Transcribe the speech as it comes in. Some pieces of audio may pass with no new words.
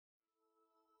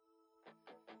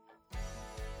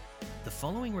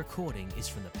following recording is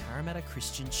from the Parramatta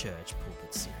Christian Church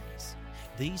Pulpit Series.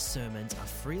 These sermons are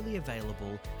freely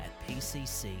available at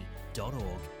pcc.org.au.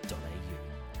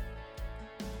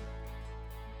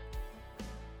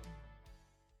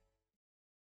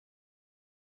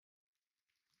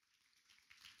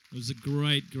 It was a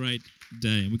great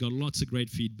day, and we got lots of great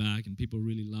feedback, and people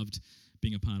really loved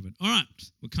being a part of it. All right,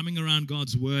 we're coming around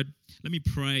God's Word. Let me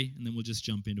pray, and then we'll just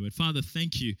jump into it. Father,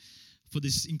 thank you for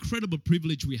this incredible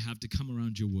privilege we have to come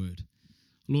around your Word.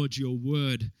 Lord, your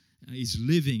Word is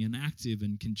living and active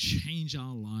and can change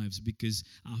our lives because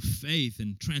our faith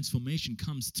and transformation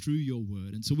comes through your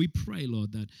word. And so we pray,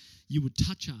 Lord, that you would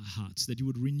touch our hearts, that you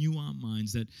would renew our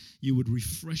minds, that you would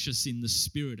refresh us in the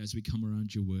spirit as we come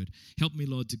around your word. Help me,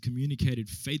 Lord, to communicate it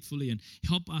faithfully and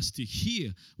help us to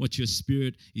hear what your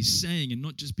spirit is saying and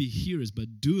not just be hearers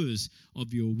but doers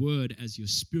of your word as your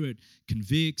spirit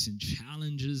convicts and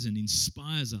challenges and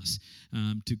inspires us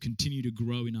to continue to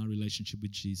grow in our relationship with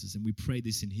Jesus. And we pray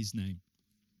this in his name.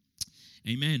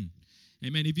 Amen.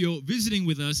 Amen. If you're visiting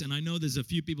with us, and I know there's a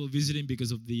few people visiting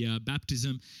because of the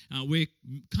baptism, we're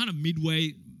kind of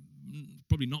midway,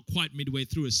 probably not quite midway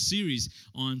through a series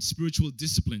on spiritual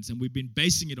disciplines, and we've been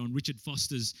basing it on Richard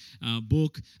Foster's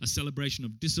book, A Celebration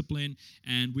of Discipline,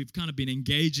 and we've kind of been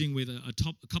engaging with a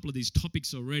couple of these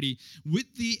topics already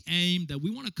with the aim that we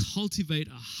want to cultivate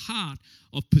a heart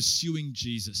of pursuing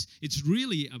Jesus. It's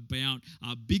really about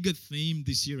our bigger theme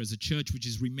this year as a church, which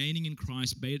is remaining in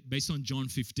Christ based on John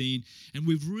 15, and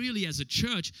we've really as a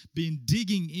church been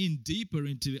digging in deeper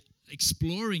into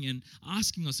exploring and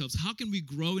asking ourselves, how can we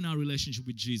grow in our relationship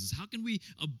with Jesus? How can we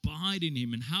abide in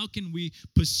him? And how can we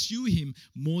pursue him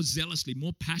more zealously,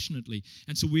 more passionately?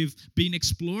 And so we've been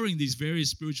exploring these various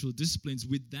spiritual disciplines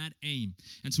with that aim.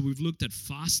 And so we've looked at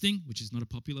fasting, which is not a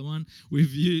popular one.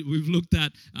 We've looked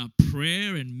at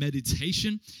prayer and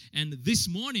meditation. And this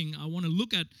morning, I want to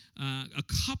look at a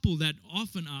couple that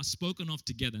often are spoken of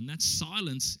together, and that's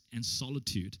silence and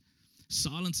solitude.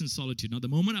 Silence and solitude. Now, the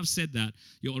moment I've said that,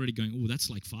 you're already going, oh, that's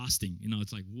like fasting. You know,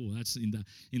 it's like, oh, that's in the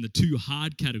too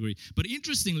hard category. But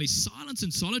interestingly, silence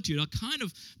and solitude are kind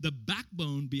of the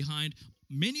backbone behind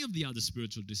many of the other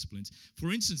spiritual disciplines.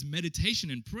 For instance,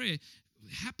 meditation and prayer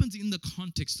happens in the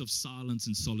context of silence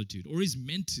and solitude, or is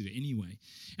meant to anyway.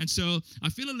 And so I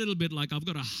feel a little bit like I've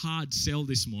got a hard sell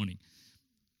this morning.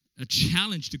 A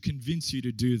challenge to convince you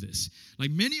to do this. Like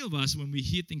many of us, when we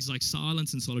hear things like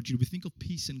silence and solitude, we think of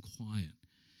peace and quiet.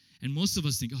 And most of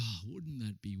us think, oh, wouldn't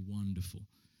that be wonderful?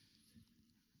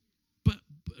 But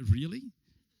really?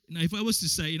 Now, if I was to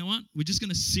say, you know what? We're just going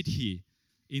to sit here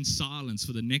in silence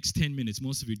for the next 10 minutes,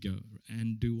 most of you'd go,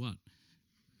 and do what?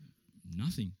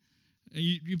 Nothing. And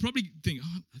you probably think,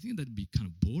 oh, I think that'd be kind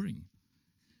of boring.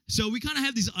 So we kind of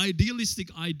have this idealistic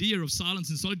idea of silence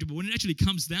and solitude, but when it actually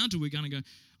comes down to it, we're going to go,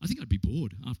 I think I'd be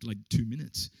bored after like 2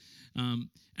 minutes. And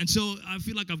so I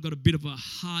feel like I've got a bit of a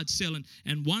hard sell.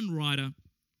 And one writer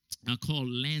called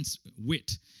Lance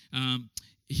Witt,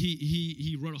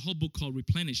 he wrote a whole book called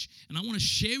Replenish. And I want to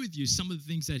share with you some of the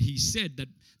things that he said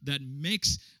that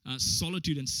makes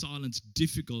solitude and silence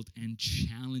difficult and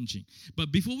challenging.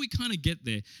 But before we kind of get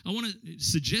there, I want to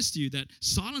suggest to you that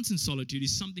silence and solitude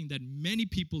is something that many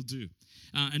people do.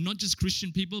 And not just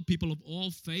Christian people, people of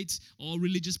all faiths, all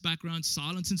religious backgrounds.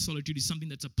 Silence and solitude is something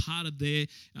that's a part of their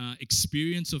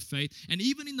experience of faith. And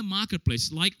even in the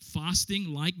marketplace, like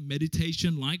fasting, like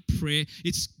meditation, like prayer,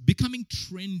 it's becoming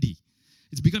trendy.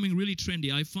 It's becoming really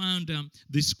trendy. I found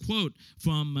this quote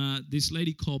from this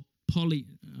lady called Polly.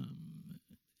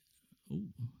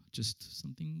 Just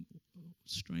something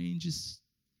strange is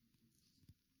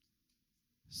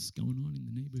going on in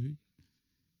the neighborhood.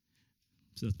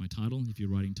 So that's my title, if you're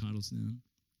writing titles down.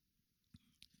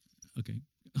 Okay.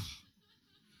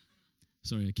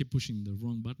 Sorry, I keep pushing the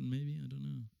wrong button maybe. I don't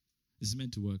know. This is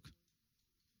meant to work.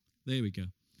 There we go.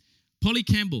 Polly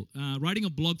Campbell, writing a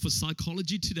blog for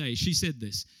Psychology Today, she said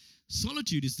this: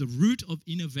 solitude is the root of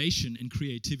innovation and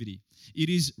creativity. It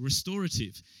is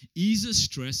restorative, eases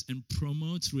stress, and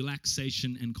promotes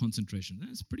relaxation and concentration.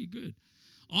 That's pretty good.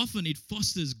 Often it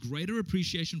fosters greater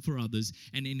appreciation for others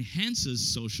and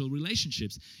enhances social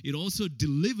relationships. It also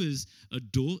delivers a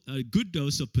good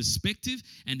dose of perspective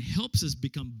and helps us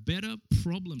become better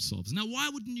problem solvers. Now, why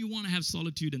wouldn't you want to have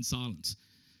solitude and silence?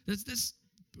 That's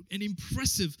an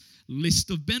impressive list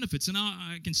of benefits. And now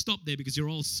I can stop there because you're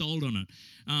all sold on it.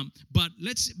 But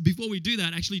let's, before we do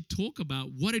that, actually talk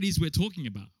about what it is we're talking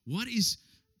about. What is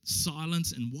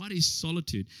silence and what is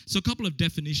solitude? So a couple of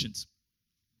definitions.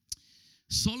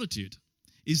 Solitude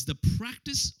is the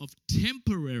practice of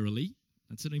temporarily,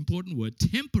 That's an important word.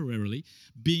 Temporarily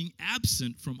being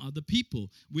absent from other people,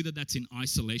 whether that's in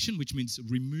isolation, which means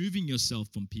removing yourself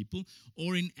from people,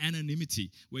 or in anonymity,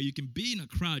 where you can be in a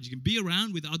crowd, you can be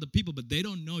around with other people, but they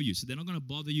don't know you, so they're not going to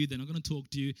bother you, they're not going to talk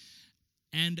to you,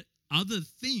 and other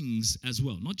things as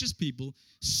well, not just people,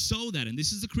 so that, and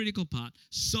this is the critical part,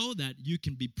 so that you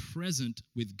can be present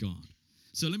with God.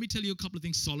 So let me tell you a couple of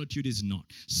things solitude is not.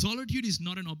 Solitude is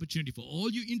not an opportunity for all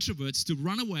you introverts to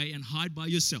run away and hide by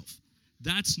yourself.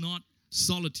 That's not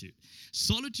solitude.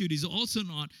 Solitude is also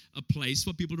not a place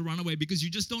for people to run away because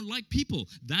you just don't like people.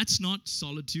 That's not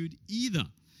solitude either.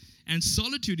 And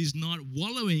solitude is not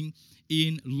wallowing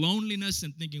in loneliness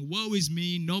and thinking, woe is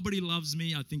me, nobody loves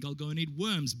me, I think I'll go and eat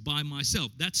worms by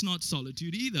myself. That's not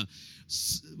solitude either.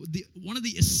 One of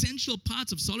the essential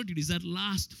parts of solitude is that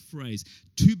last phrase,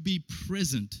 to be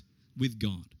present with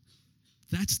God.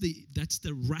 That's the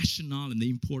rationale and the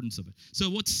importance of it. So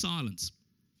what's silence?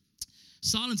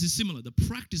 Silence is similar. The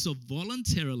practice of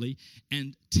voluntarily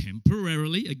and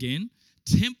temporarily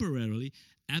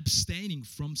abstaining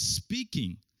from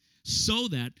speaking so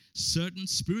that certain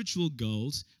spiritual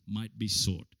goals might be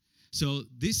sought. So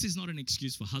this is not an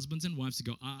excuse for husbands and wives to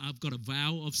go, I've got a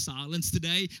vow of silence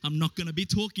today. I'm not going to be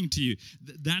talking to you.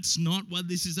 That's not what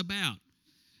this is about.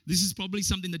 This is probably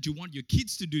something that you want your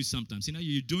kids to do sometimes. You know,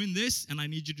 you're doing this and I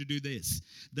need you to do this.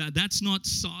 That's not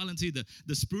silence either.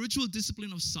 The spiritual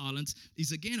discipline of silence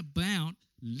is again about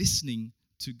listening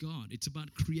to God. It's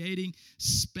about creating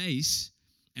space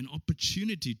and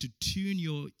opportunity to tune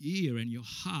your ear and your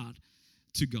heart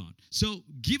to God. So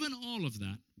given all of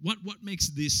that, what makes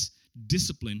this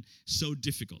discipline so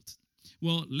difficult?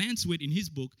 Well, Lance Witt, in his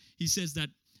book, he says that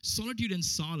solitude and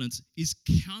silence is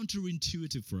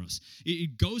counterintuitive for us.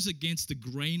 It goes against the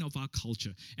grain of our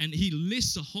culture. And he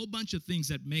lists a whole bunch of things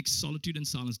that make solitude and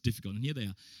silence difficult. And here they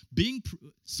are.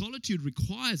 Solitude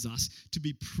requires us to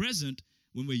be present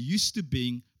when we're used to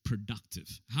being productive.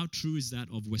 How true is that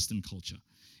of Western culture?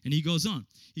 And he goes on.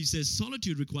 He says,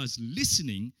 solitude requires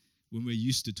listening when we're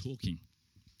used to talking.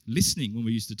 Listening when we're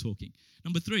used to talking.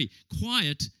 Number 3,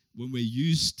 quiet when we're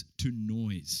used to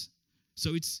noise.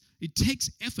 So it takes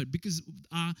effort because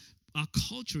our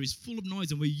culture is full of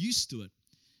noise and we're used to it.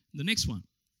 The next one.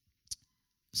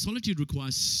 Solitude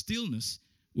requires stillness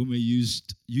when we're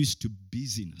used to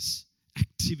busyness,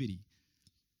 activity.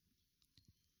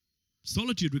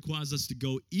 Solitude requires us to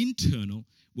go internal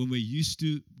when we're used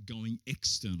to going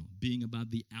external, being about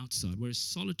the outside, whereas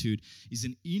solitude is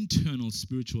an internal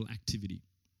spiritual activity.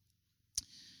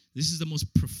 This is the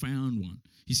most profound one.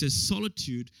 He says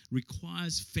solitude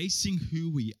requires facing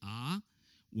who we are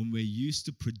when we're used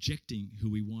to projecting who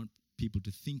we want people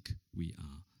to think we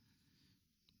are.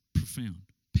 Profound,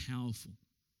 powerful,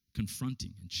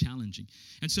 confronting, and challenging.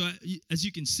 And so, as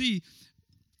you can see,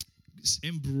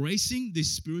 embracing this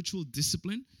spiritual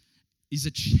discipline is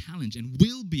a challenge and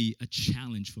will be a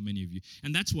challenge for many of you.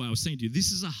 And that's why I was saying to you,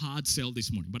 this is a hard sell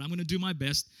this morning, but I'm going to do my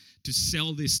best to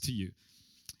sell this to you.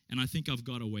 And I think I've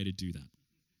got a way to do that.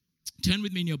 Turn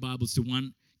with me in your Bibles to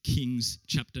 1 Kings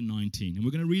chapter 19. And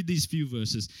we're going to read these few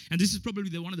verses. And this is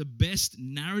probably one of the best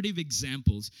narrative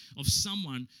examples of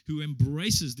someone who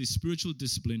embraces this spiritual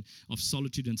discipline of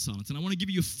solitude and silence. And I want to give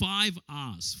you 5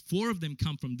 R's. 4 of them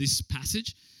come from this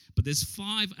passage. But there's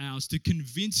 5 R's to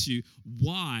convince you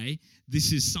why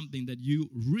this is something that you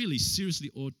really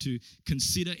seriously ought to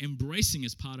consider embracing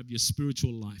as part of your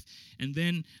spiritual life. And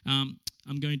then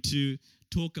I'm going to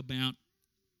talk about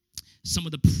some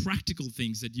of the practical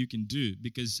things that you can do,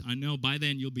 because I know by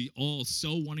then you'll be all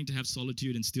so wanting to have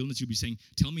solitude and stillness. You'll be saying,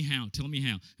 tell me how.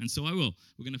 And so I will.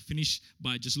 We're going to finish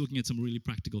by just looking at some really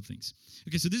practical things.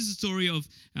 Okay, so this is the story of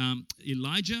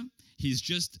Elijah. He's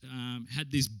just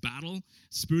had this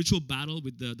spiritual battle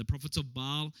with the prophets of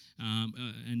Baal.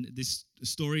 And this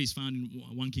story is found in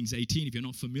 1 Kings 18. If you're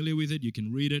not familiar with it, you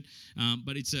can read it.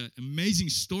 But it's an amazing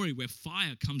story where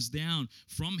fire comes down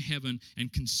from heaven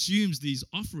and consumes these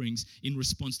offerings in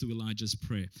response to Elijah's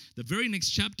prayer. The very next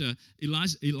chapter,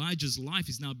 Elijah's life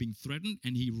is now being threatened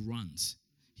and he runs.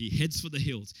 He heads for the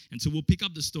hills. And so we'll pick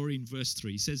up the story in verse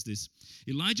 3. He says this,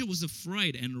 Elijah was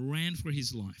afraid and ran for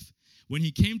his life. When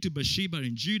he came to Beersheba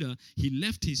in Judah, he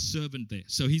left his servant there.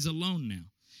 So he's alone now.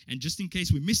 And just in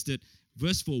case we missed it,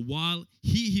 verse 4, while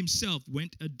he himself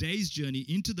went a day's journey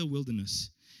into the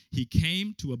wilderness, he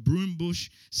came to a broom bush,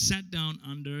 sat down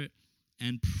under it,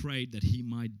 and prayed that he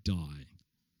might die.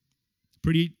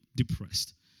 Pretty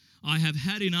depressed. I have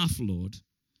had enough, Lord,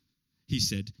 he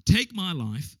said. Take my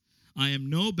life. I am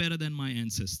no better than my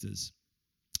ancestors.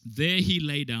 There he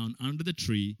lay down under the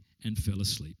tree and fell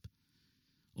asleep.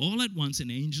 All at once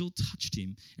an angel touched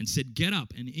him and said, get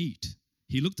up and eat.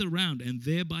 He looked around, and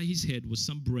there by his head was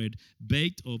some bread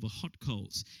baked over hot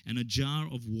coals and a jar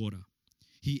of water.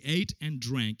 He ate and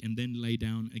drank and then lay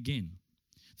down again.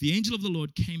 The angel of the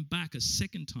Lord came back a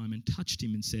second time and touched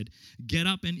him and said, "Get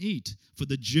up and eat, for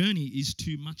the journey is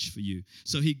too much for you."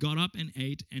 So he got up and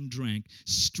ate and drank.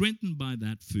 Strengthened by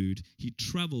that food, he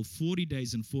traveled 40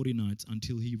 days and 40 nights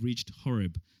until he reached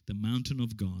Horeb, the mountain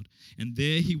of God. And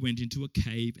there he went into a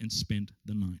cave and spent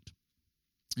the night.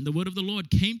 And the word of the Lord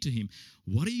came to him,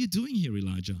 "What are you doing here,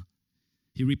 Elijah?"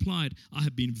 He replied, "I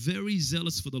have been very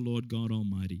zealous for the Lord God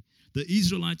Almighty. The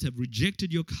Israelites have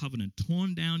rejected your covenant,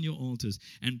 torn down your altars,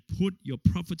 and put your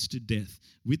prophets to death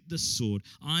with the sword.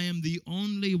 I am the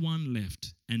only one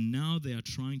left, and now they are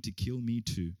trying to kill me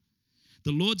too."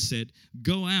 The Lord said,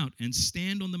 "Go out and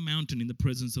stand on the mountain in the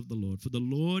presence of the Lord, for the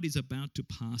Lord is about to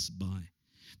pass by."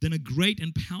 Then a great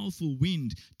and powerful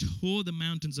wind tore the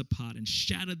mountains apart and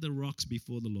shattered the rocks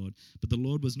before the Lord, but the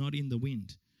Lord was not in the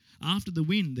wind. After the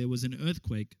wind there was an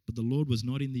earthquake, but the Lord was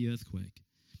not in the earthquake.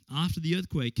 After the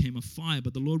earthquake came a fire,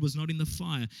 but the Lord was not in the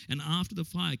fire. And after the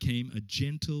fire came a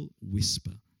gentle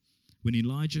whisper. When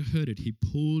Elijah heard it, he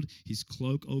pulled his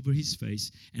cloak over his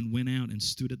face and went out and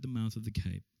stood at the mouth of the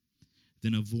cave.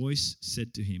 Then a voice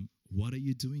said to him, "What are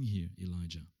you doing here,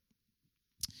 Elijah?"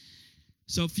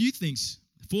 So a few things,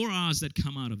 4 hours that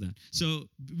come out of that. So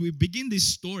we begin this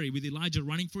story with Elijah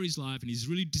running for his life, and he's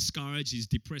really discouraged, he's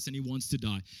depressed, and he wants to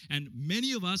die. And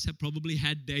many of us have probably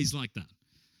had days like that,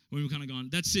 when we're kind of going,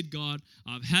 "That's it, God.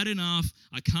 I've had enough.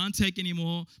 I can't take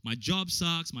anymore. My job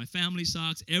sucks. My family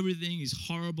sucks. Everything is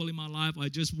horrible in my life. I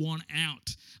just want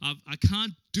out. I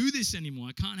can't do this anymore.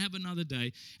 I can't have another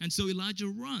day." And so Elijah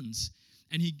runs,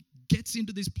 and he gets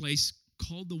into this place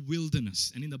called the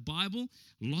wilderness. And in the Bible,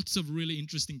 lots of really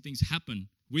interesting things happen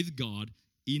with God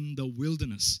in the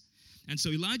wilderness. And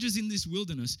so Elijah's in this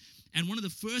wilderness, and one of the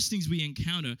first things we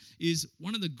encounter is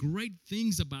one of the great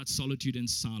things about solitude and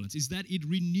silence is that it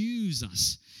renews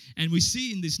us. And we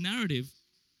see in this narrative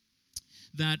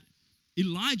that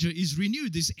Elijah is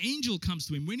renewed. This angel comes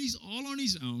to him when he's all on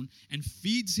his own and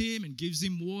feeds him and gives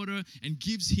him water and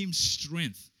gives him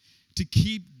strength to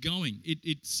keep going.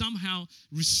 It somehow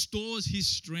restores his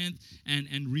strength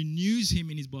and renews him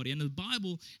in his body. And the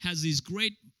Bible has these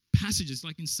great passages,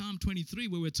 like in Psalm 23,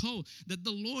 where we're told that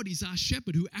the Lord is our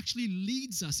shepherd who actually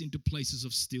leads us into places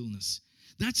of stillness.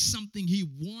 That's something he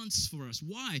wants for us.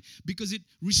 Why? Because it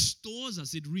restores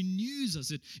us, it renews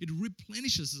us, it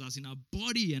replenishes us in our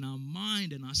body and our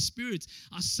mind, and our spirits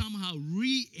are somehow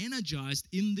re-energized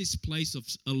in this place of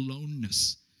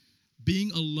aloneness.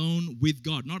 Being alone with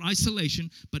God, not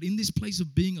isolation, but in this place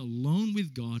of being alone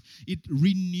with God, it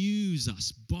renews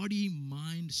us, body,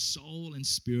 mind, soul, and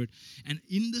spirit. And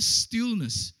in the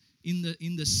stillness, in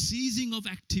the ceasing of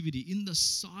activity, in the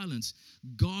silence,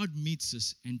 God meets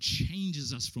us and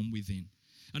changes us from within.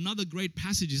 Another great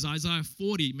passage is Isaiah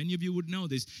 40. Many of you would know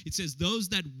this. It says, "Those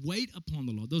that wait upon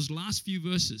the Lord," those last few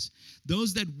verses,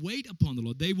 "those that wait upon the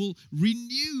Lord, they will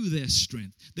renew their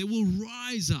strength. They will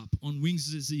rise up on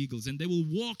wings as eagles, and they will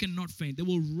walk and not faint. They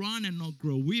will run and not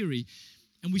grow weary."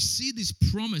 And we see this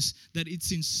promise that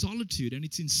it's in solitude and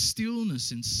it's in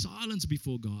stillness and silence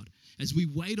before God, as we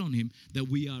wait on him, that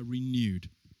we are renewed.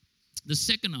 The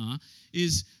second R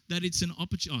is that it's an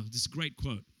opportunity. Oh, this great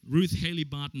quote. Ruth Haley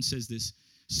Barton says this: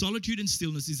 "Solitude and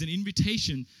stillness is an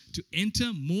invitation to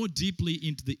enter more deeply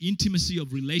into the intimacy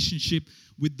of relationship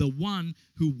with the one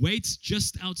who waits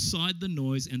just outside the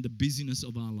noise and the busyness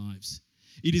of our lives.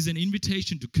 It is an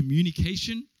invitation to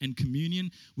communication and communion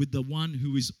with the one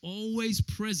who is always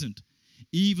present,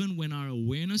 even when our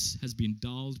awareness has been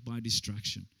dulled by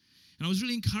distraction." And I was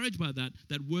really encouraged by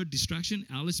that word distraction.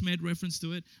 Alice made reference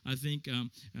to it. I think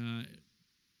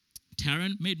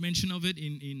Taryn made mention of it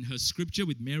in her scripture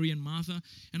with Mary and Martha.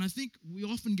 And I think we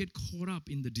often get caught up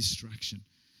in the distraction.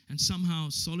 And somehow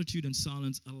solitude and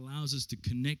silence allows us to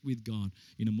connect with God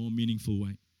in a more meaningful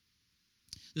way.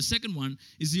 The second one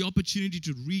is the opportunity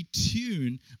to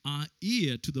retune our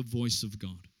ear to the voice of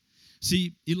God.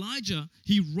 See, Elijah,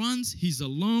 he runs, he's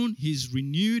alone, he's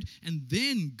renewed, and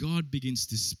then God begins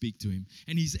to speak to him.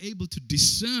 And he's able to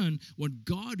discern what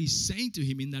God is saying to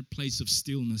him in that place of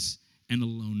stillness and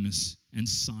aloneness and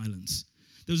silence.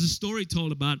 There was a story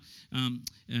told about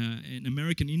an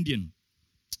American Indian,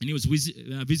 and he was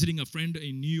visiting a friend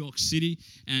in New York City,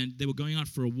 and they were going out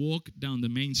for a walk down the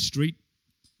main street.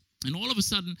 And all of a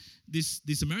sudden,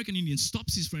 this American Indian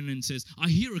stops his friend and says, "I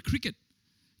hear a cricket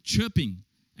chirping."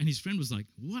 And his friend was like,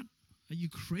 "What? Are you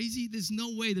crazy? There's no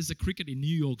way there's a cricket in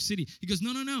New York City." He goes,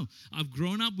 No. I've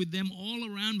grown up with them all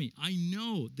around me. I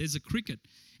know there's a cricket.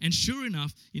 And sure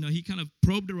enough, he kind of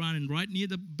probed around, and right near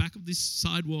the back of this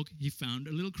sidewalk, he found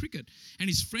a little cricket. And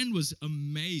his friend was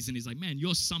amazed, and he's like, man, you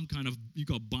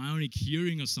got bionic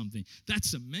hearing or something.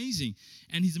 That's amazing.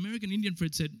 And his American Indian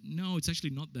friend said, no, it's actually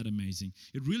not that amazing.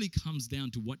 It really comes down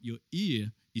to what your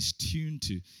ear is tuned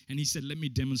to. And he said, let me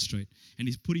demonstrate. And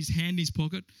he put his hand in his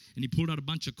pocket, and he pulled out a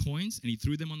bunch of coins, and he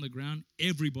threw them on the ground.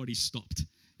 Everybody stopped.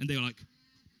 And they were like,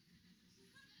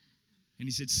 and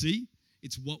he said, see?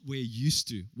 It's what we're used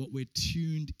to, what we're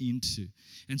tuned into.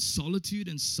 And solitude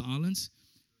and silence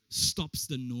stops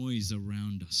the noise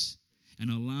around us and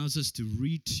allows us to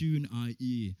retune our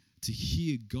ear to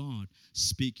hear God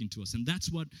speaking to us. And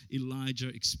that's what Elijah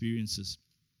experiences.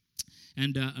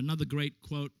 And another great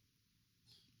quote,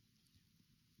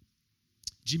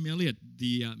 Jim Elliot,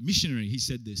 the missionary, he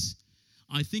said this: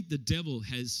 I think the devil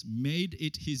has made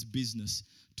it his business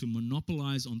to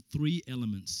monopolize on three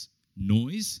elements: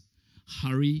 noise,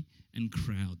 hurry, and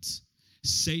crowds.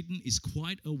 Satan is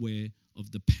quite aware of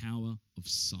the power of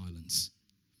silence.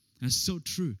 That's so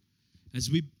true. As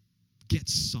we get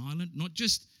silent, not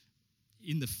just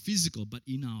in the physical, but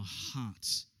in our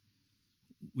hearts,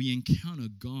 we encounter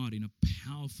God in a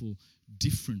powerful,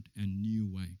 different, and new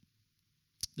way.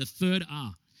 The third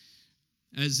R,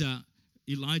 as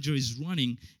Elijah is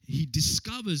running, he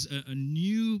discovers a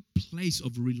new place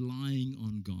of relying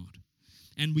on God.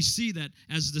 And we see that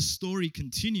as the story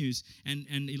continues, and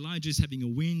Elijah is having a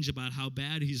whinge about how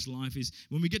bad his life is.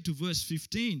 When we get to verse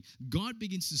 15, God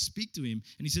begins to speak to him,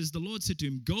 and he says, the Lord said to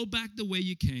him, go back the way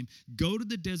you came, go to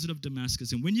the desert of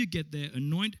Damascus, and when you get there,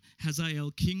 anoint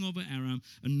Hazael king over Aram,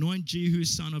 anoint Jehu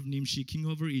son of Nimshi king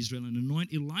over Israel, and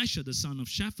anoint Elisha the son of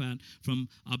Shaphat from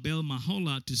Abel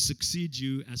Maholah to succeed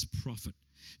you as prophet.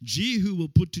 Jehu will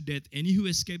put to death any who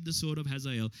escape the sword of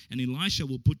Hazael, and Elisha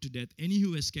will put to death any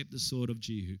who escape the sword of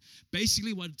Jehu.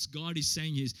 Basically, what God is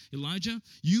saying is, Elijah,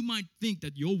 you might think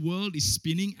that your world is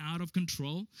spinning out of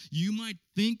control. You might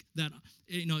think that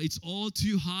it's all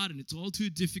too hard and it's all too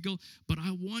difficult, but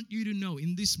I want you to know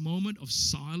in this moment of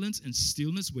silence and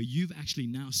stillness where you've actually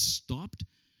now stopped,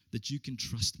 that you can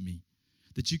trust me,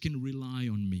 that you can rely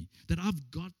on me, that I've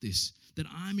got this, that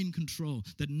I'm in control,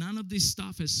 that none of this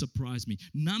stuff has surprised me.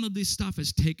 None of this stuff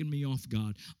has taken me off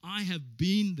guard. I have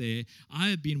been there. I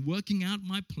have been working out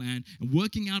my plan and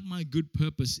working out my good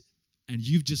purpose, and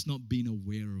you've just not been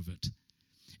aware of it.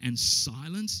 And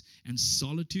silence and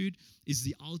solitude is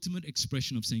the ultimate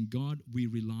expression of saying, God, we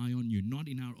rely on you, not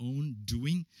in our own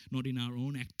doing, not in our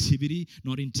own activity,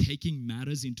 not in taking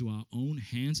matters into our own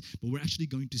hands, but we're actually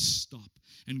going to stop.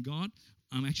 And God,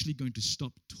 I'm actually going to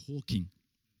stop talking.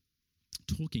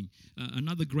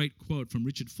 Another great quote from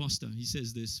Richard Foster. He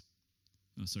says this.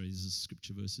 This is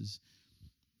scripture verses.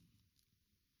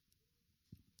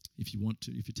 If you're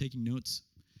taking notes,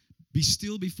 be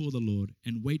still before the Lord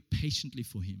and wait patiently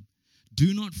for him.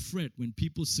 Do not fret when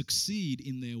people succeed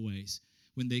in their ways,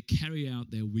 when they carry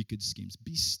out their wicked schemes.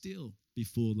 Be still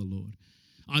before the Lord.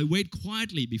 I wait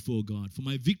quietly before God, for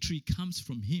my victory comes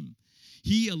from him.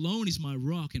 He alone is my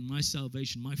rock and my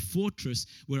salvation, my fortress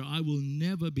where I will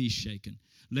never be shaken.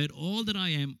 Let all that I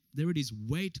am, there it is,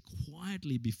 wait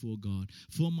quietly before God,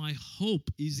 for my hope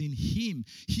is in him.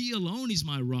 He alone is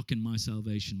my rock and my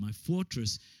salvation, my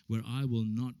fortress where I will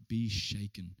not be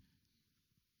shaken.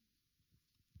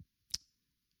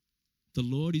 The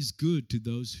Lord is good to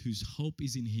those whose hope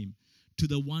is in him, to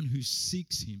the one who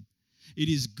seeks him. It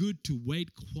is good to wait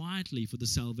quietly for the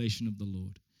salvation of the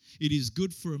Lord. It is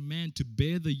good for a man to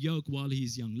bear the yoke while he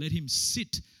is young. Let him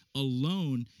sit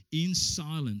alone in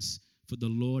silence, for the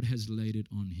Lord has laid it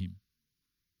on him.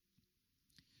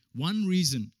 One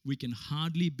reason we can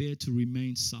hardly bear to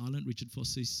remain silent, Richard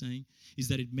Foster is saying, is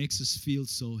that it makes us feel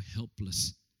so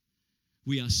helpless.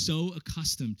 We are so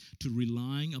accustomed to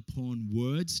relying upon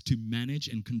words to manage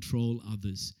and control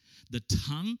others. The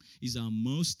tongue is our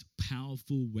most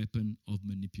powerful weapon of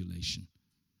manipulation.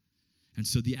 And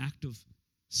so the act of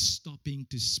stopping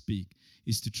to speak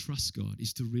is to trust God,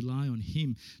 is to rely on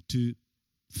him to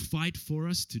fight for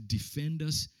us, to defend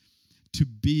us, to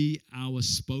be our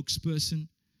spokesperson,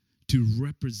 to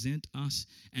represent us,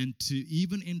 and to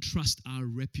even entrust our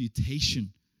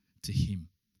reputation to him.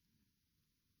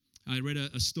 I read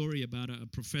a story about a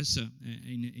professor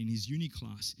in his uni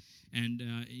class, and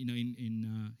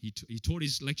he taught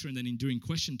his lecture, and then during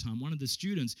question time, one of the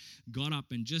students got up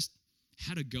and just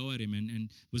had a go at him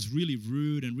and was really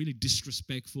rude and really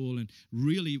disrespectful and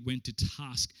really went to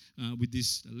task with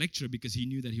this lecturer because he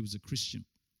knew that he was a Christian.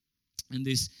 And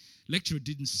this lecturer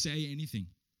didn't say anything,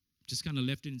 just kind of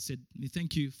left it and said,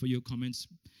 thank you for your comments.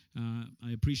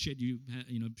 I appreciate you,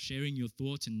 sharing your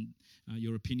thoughts and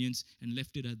your opinions, and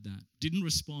left it at that. Didn't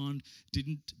respond,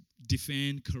 didn't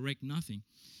defend, correct, nothing.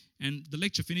 And the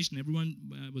lecture finished and everyone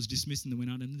was dismissed and they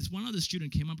went out. And this one other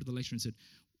student came up to the lecturer and said,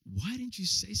 why didn't you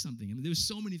say something? I mean, there were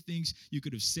so many things you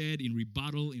could have said in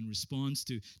rebuttal, in response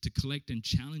to collect and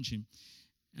challenge him.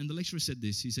 And the lecturer said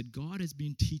this. He said, God has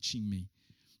been teaching me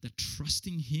that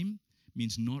trusting him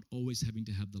means not always having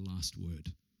to have the last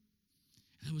word.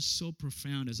 And that was so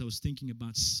profound as I was thinking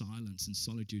about silence and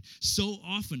solitude. So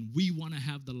often we want to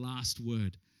have the last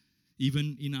word.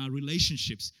 Even in our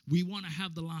relationships, we want to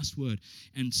have the last word.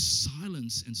 And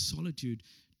silence and solitude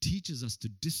teaches us to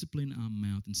discipline our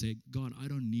mouth and say, God, I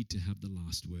don't need to have the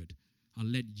last word. I'll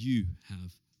let you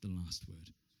have the last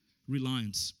word.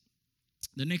 Reliance.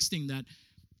 The next thing that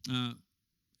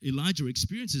Elijah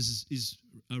experiences is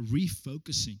a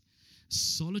refocusing.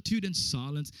 Solitude and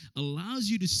silence allows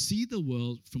you to see the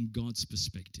world from God's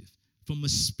perspective, from a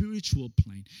spiritual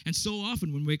plane. And so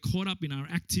often when we're caught up in our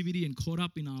activity and caught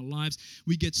up in our lives,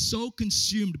 we get so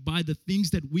consumed by the things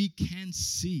that we can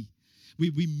see.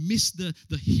 We miss the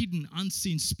hidden,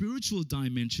 unseen, spiritual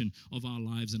dimension of our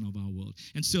lives and of our world.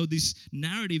 And so this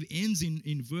narrative ends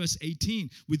in verse 18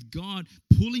 with God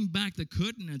pulling back the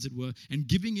curtain, as it were, and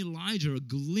giving Elijah a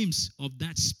glimpse of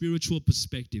that spiritual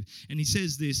perspective. And he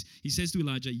says this, he says to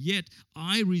Elijah, yet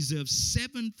I reserve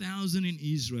 7,000 in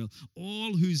Israel,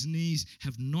 all whose knees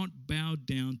have not bowed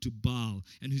down to Baal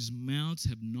and whose mouths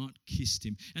have not kissed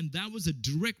him. And that was a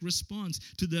direct response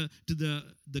to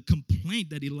the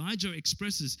complaint that Elijah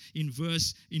expresses in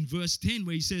verse 10,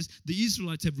 where he says, the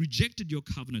Israelites have rejected your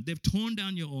covenant. They've torn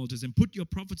down your altars and put your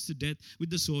prophets to death with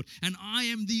the sword. And I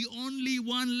am the only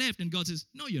one left. And God says,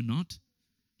 no, you're not.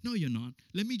 No, you're not.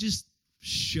 Let me just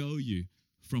show you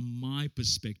from my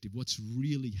perspective what's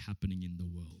really happening in the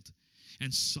world.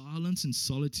 And silence and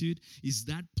solitude is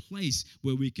that place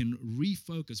where we can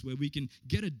refocus, where we can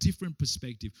get a different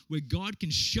perspective, where God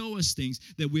can show us things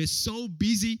that we're so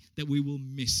busy that we will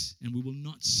miss and we will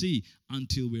not see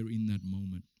until we're in that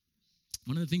moment.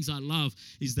 One of the things I love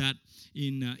is that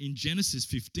in Genesis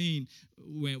 15,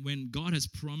 when God has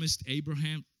promised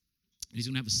Abraham, he's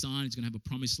going to have a son, he's going to have a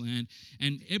promised land,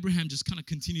 and Abraham just kind of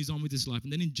continues on with his life.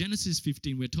 And then in Genesis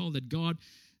 15, we're told that God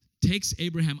takes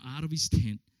Abraham out of his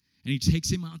tent, and he takes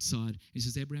him outside, and he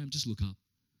says, Abraham, just look up.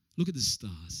 Look at the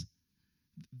stars.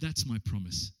 That's my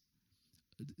promise.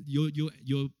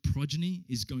 Your progeny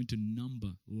is going to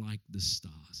number like the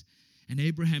stars. And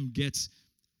Abraham gets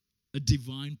a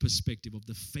divine perspective of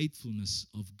the faithfulness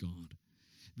of God.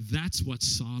 That's what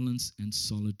silence and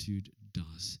solitude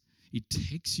does. It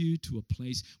takes you to a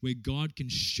place where God can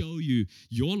show you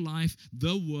your life,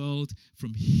 the world,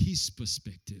 from his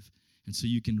perspective. And so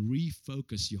you can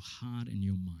refocus your heart and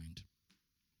your mind.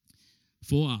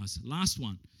 4 hours. Last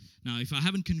one. Now, if I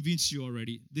haven't convinced you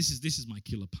already, this is my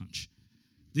killer punch.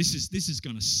 This is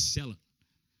going to sell it.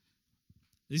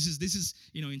 This is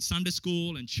in Sunday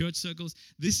school and church circles,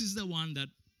 this is the one that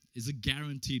is a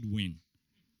guaranteed win.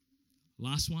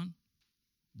 Last one,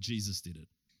 Jesus did it.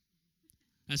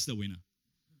 That's the winner.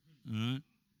 All right?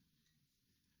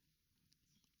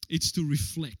 It's to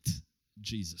reflect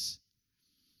Jesus.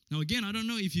 Now, again, I don't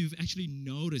know if you've actually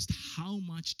noticed how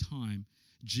much time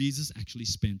Jesus actually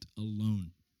spent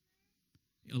alone.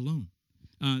 Alone.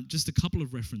 Just a couple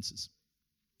of references.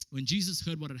 When Jesus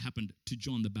heard what had happened to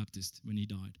John the Baptist when he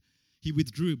died, he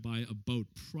withdrew by a boat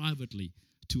privately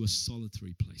to a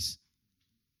solitary place.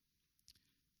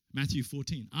 Matthew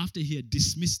 14, after he had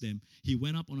dismissed them, he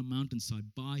went up on a mountainside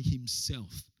by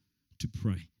himself to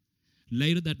pray.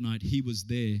 Later that night, he was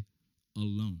there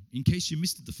alone. In case you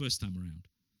missed it the first time around,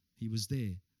 he was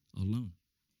there alone.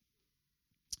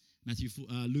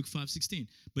 Luke 5:16.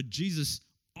 But Jesus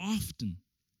often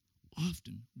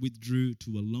withdrew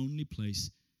to a lonely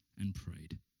place and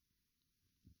prayed.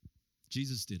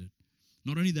 Jesus did it.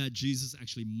 Not only that, Jesus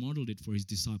actually modeled it for his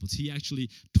disciples. He actually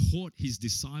taught his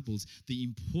disciples the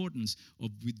importance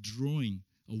of withdrawing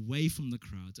away from the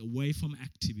crowds, away from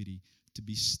activity, to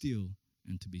be still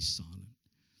and to be silent.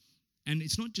 And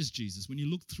it's not just Jesus. When you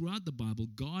look throughout the Bible,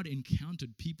 God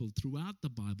encountered people throughout the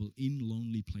Bible in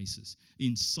lonely places,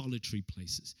 in solitary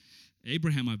places.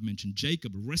 Abraham, I've mentioned.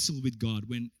 Jacob wrestled with God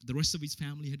when the rest of his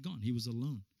family had gone. He was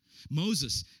alone.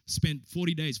 Moses spent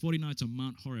 40 days, 40 nights on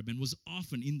Mount Horeb and was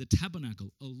often in the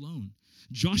tabernacle alone.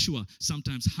 Joshua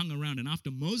sometimes hung around, and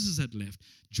after Moses had left,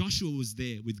 Joshua was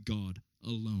there with God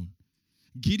alone.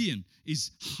 Gideon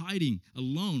is hiding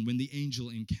alone when the angel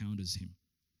encounters him.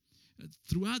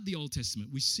 Throughout the Old Testament,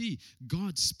 we see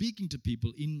God speaking to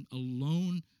people in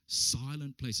alone,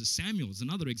 silent places. Samuel is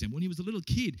another example. When he was a little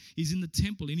kid, he's in the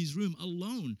temple, in his room,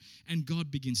 alone, and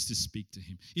God begins to speak to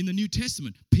him. In the New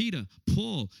Testament, Peter,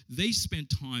 Paul, they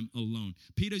spent time alone.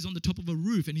 Peter is on the top of a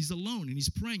roof, and he's alone, and he's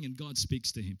praying, and God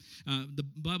speaks to him. The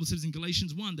Bible says in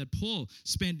Galatians 1 that Paul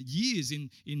spent years in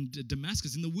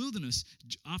Damascus, in the wilderness,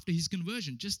 after his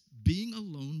conversion, just being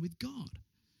alone with God.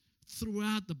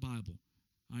 Throughout the Bible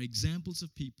are examples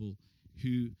of people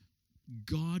who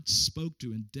God spoke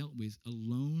to and dealt with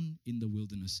alone in the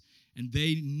wilderness. And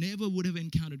they never would have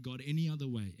encountered God any other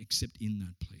way except in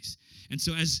that place. And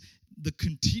so as the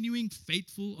continuing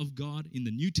faithful of God in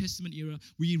the New Testament era,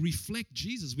 we reflect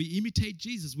Jesus. We imitate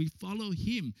Jesus. We follow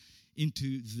him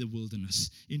into the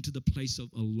wilderness, into the place of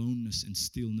aloneness and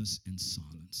stillness and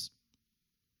silence.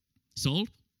 Sold?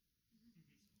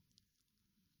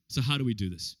 So how do we do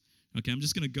this? Okay, I'm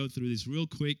just going to go through this real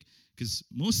quick because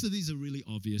most of these are really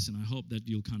obvious, and I hope that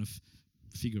you'll kind of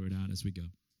figure it out as we go.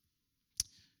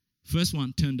 First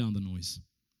one, turn down the noise.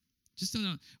 Just turn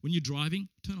down. When you're driving,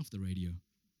 turn off the radio.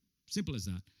 Simple as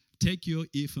that. Take your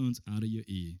earphones out of your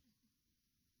ear.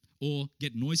 Or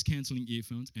get noise-canceling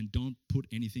earphones and don't put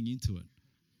anything into it.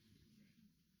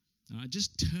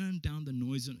 Just turn down the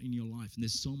noise in your life, and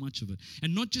there's so much of it.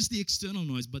 And not just the external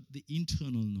noise, but the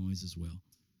internal noise as well.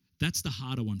 That's the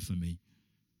harder one for me,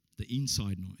 the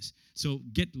inside noise. So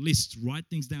get lists, write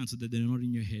things down so that they're not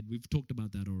in your head. We've talked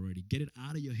about that already. Get it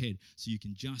out of your head so you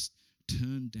can just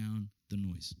turn down the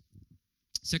noise.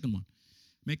 Second one,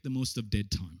 make the most of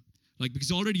dead time.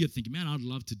 Because already you're thinking, man, I'd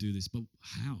love to do this, but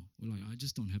how? Well, I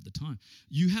just don't have the time.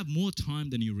 You have more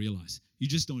time than you realize. You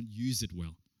just don't use it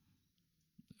well.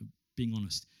 Being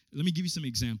honest. Let me give you some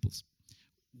examples.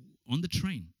 On the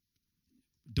train,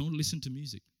 don't listen to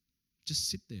music.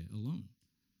 Just sit there alone.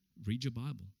 Read your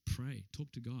Bible. Pray.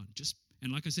 Talk to God.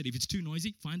 And like I said, if it's too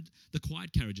noisy, find the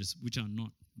quiet carriages, which are not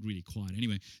really quiet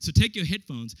anyway. So take your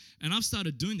headphones, and I've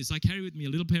started doing this. I carry with me a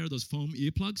little pair of those foam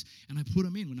earplugs, and I put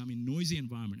them in when I'm in noisy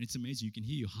environment. It's amazing. You can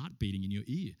hear your heart beating in your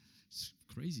ear. It's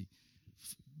crazy.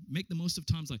 Make the most of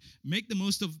times make the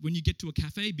most of when you get to a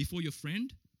cafe before your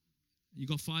friend. You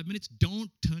got 5 minutes.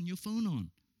 Don't turn your phone on.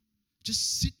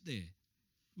 Just sit there.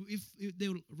 If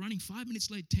they're running 5 minutes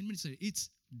late, 10 minutes late, it's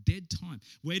dead time.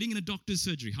 Waiting in a doctor's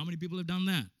surgery. How many people have done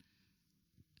that?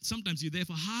 Sometimes you're there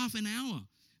for half an hour.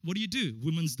 What do?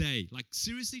 Women's Day.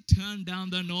 Seriously, turn down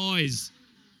the noise.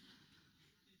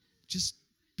 Just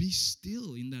be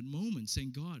still in that moment,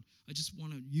 saying, God, I just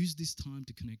want to use this time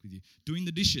to connect with you. Doing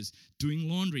the dishes, doing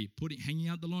laundry, hanging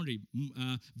out the laundry,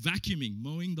 vacuuming,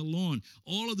 mowing the lawn.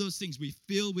 All of those things we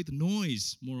fill with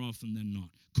noise more often than not.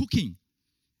 Cooking.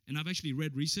 And I've actually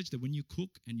read research that when you cook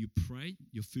and you pray,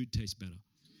 your food tastes better.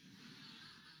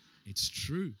 It's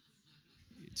true.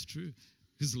 It's true.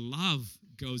 Because love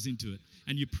goes into it.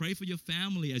 And you pray for your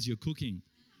family as you're cooking.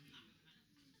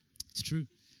 It's true.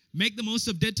 Make the most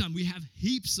of dead time. We have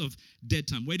heaps of dead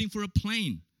time. Waiting for a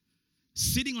plane.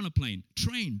 Sitting on a plane.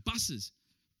 Train. Buses.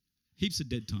 Heaps of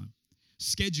dead time.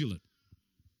 Schedule it.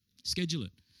 Schedule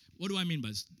it. What do I mean by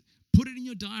this? Put it in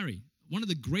your diary. One of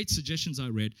the great suggestions I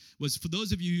read was for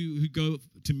those of you who go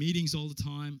to meetings all the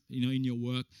time, in your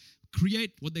work,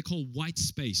 create what they call white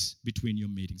space between your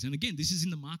meetings. And again, this is in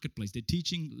the marketplace. They're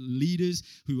teaching leaders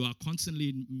who are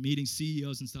constantly meeting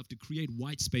CEOs and stuff to create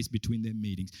white space between their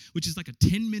meetings, which is like a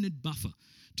 10-minute buffer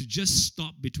to just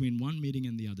stop between one meeting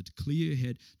and the other, to clear your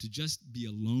head, to just be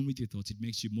alone with your thoughts. It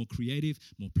makes you more creative,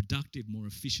 more productive, more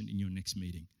efficient in your next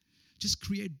meeting. Just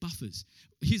create buffers.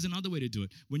 Here's another way to do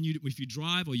it. If you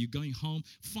drive or you're going home,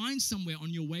 find somewhere on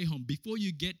your way home before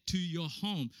you get to your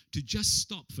home to just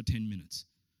stop for 10 minutes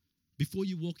before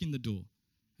you walk in the door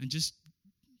and just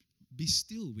be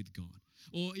still with God.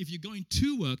 Or if you're going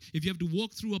to work, if you have to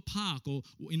walk through a park or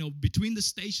between the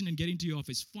station and getting to your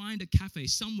office, find a cafe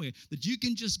somewhere that you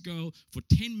can just go for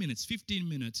 10 minutes, 15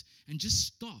 minutes and just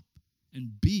stop and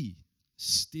be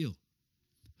still.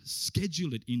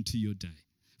 Schedule it into your day.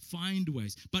 Find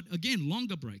ways. But again,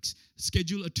 longer breaks.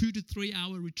 Schedule a 2 to 3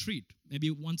 hour retreat, maybe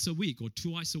once a week or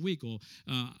twice a week, or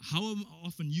however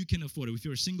often you can afford it. If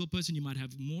you're a single person, you might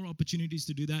have more opportunities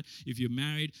to do that. If you're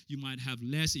married, you might have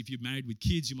less. If you're married with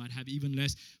kids, you might have even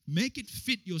less. Make it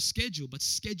fit your schedule, but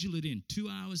schedule it in. 2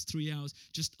 hours, 3 hours,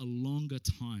 just a longer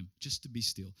time, just to be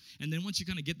still. And then once you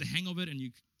kind of get the hang of it and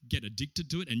you get addicted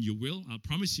to it, and you will, I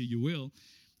promise you will,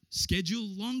 schedule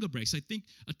longer breaks. I think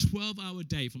a 12-hour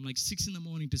day from 6 in the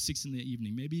morning to 6 in the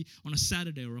evening, maybe on a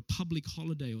Saturday or a public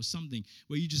holiday or something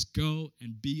where you just go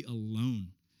and be alone.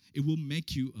 It will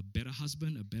make you a better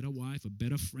husband, a better wife, a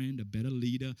better friend, a better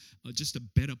leader, or just a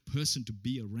better person to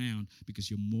be around because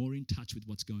you're more in touch with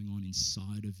what's going on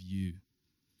inside of you.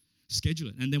 Schedule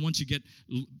it. And then once you get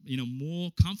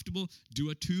more comfortable, do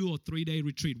a 2 or 3 day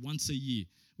retreat once a year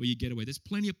where you get away. There's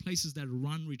plenty of places that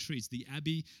run retreats. The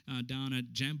Abbey down at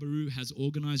Jamboree has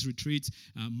organized retreats.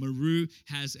 Maru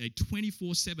has a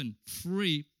 24/7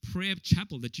 free prayer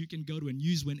chapel that you can go to and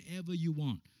use whenever you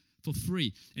want for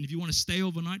free. And if you want to stay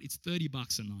overnight, it's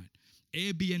 $30 a night.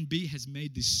 Airbnb has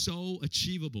made this so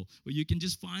achievable where you can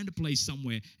just find a place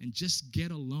somewhere and just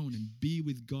get alone and be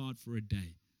with God for a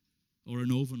day or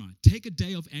an overnight. Take a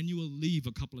day of annual leave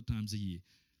a couple of times a year.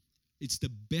 It's the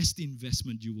best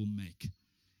investment you will make.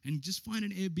 And just find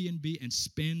an Airbnb and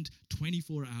spend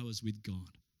 24 hours with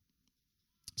God.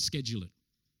 Schedule it.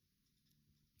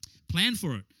 Plan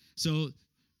for it. So,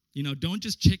 don't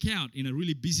just check out in a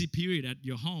really busy period at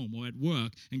your home or at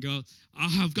work and go,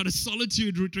 I've got a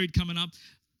solitude retreat coming up.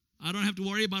 I don't have to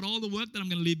worry about all the work that I'm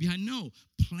going to leave behind. No,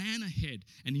 plan ahead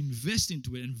and invest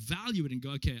into it and value it and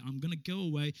go, okay, I'm going to go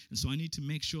away. And so I need to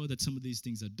make sure that some of these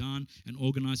things are done and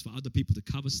organized for other people to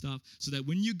cover stuff so that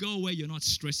when you go away, you're not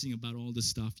stressing about all the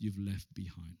stuff you've left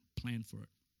behind. Plan for it.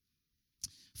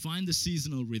 Find the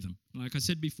seasonal rhythm. Like I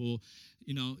said before,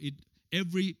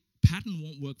 every pattern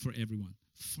won't work for everyone.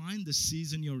 Find the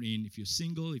season you're in. If you're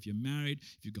single, if you're married,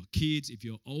 if you've got kids, if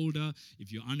you're older,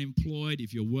 if you're unemployed,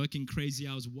 if you're working crazy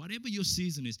hours, whatever your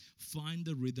season is, find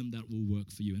the rhythm that will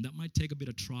work for you. And that might take a bit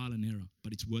of trial and error,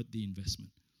 but it's worth the investment.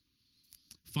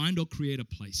 Find or create a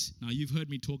place. Now, you've heard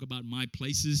me talk about my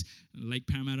places. Lake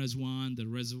Parramatta is one. The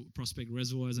Prospect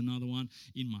Reservoir is another one.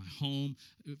 In my home.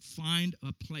 Find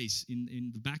a place.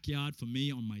 In the backyard, for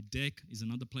me, on my deck, is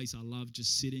another place I love,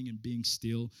 just sitting and being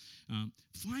still.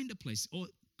 Find a place or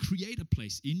create a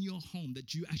place in your home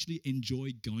that you actually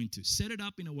enjoy going to. Set it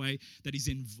up in a way that is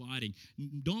inviting.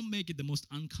 Don't make it the most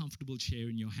uncomfortable chair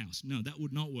in your house. No, that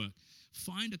would not work.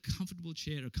 Find a comfortable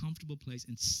chair, a comfortable place,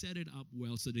 and set it up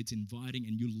well so that it's inviting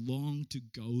and you long to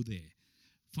go there.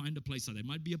 Find a place like that. It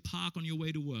might be a park on your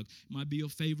way to work. It might be your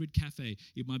favorite cafe.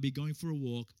 It might be going for a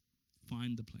walk.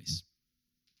 Find the place.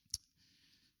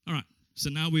 All right. So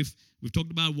now we've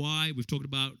talked about why. We've talked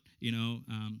about,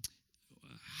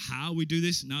 how we do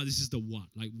this. Now this is the what.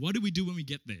 Like, what do we do when we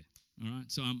get there? All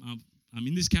right. So I'm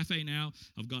in this cafe now.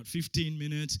 I've got 15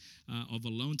 minutes of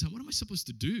alone time. What am I supposed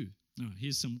to do? All right.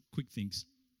 Here's some quick things.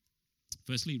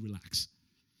 Firstly, relax.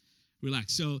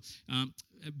 Relax. So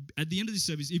at the end of this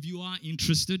service, if you are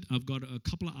interested, I've got a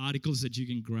couple of articles that you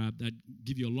can grab that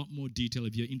give you a lot more detail.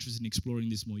 If you're interested in exploring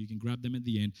this more, you can grab them at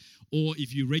the end. Or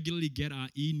if you regularly get our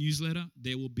e-newsletter,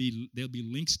 there'll be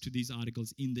links to these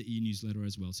articles in the e-newsletter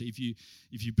as well. So if you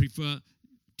prefer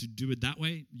to do it that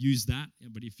way, use that.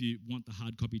 But if you want the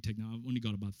hard copy, take now. I've only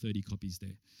got about 30 copies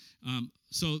there.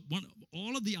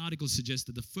 All of the articles suggest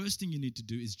that the first thing you need to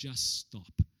do is just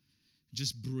stop.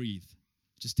 Just breathe.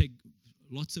 Just take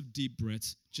lots of deep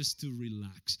breaths just to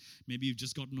relax. Maybe you've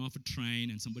just gotten off a train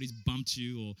and somebody's bumped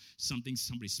you or somebody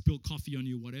spilled coffee on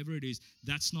you, whatever it is.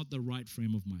 That's not the right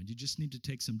frame of mind. You just need to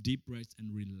take some deep breaths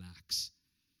and relax.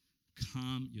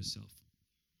 Calm yourself.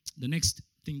 The next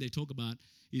thing they talk about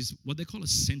is what they call a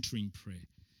centering prayer.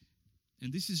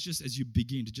 And this is just as you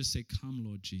begin to just say, "Come,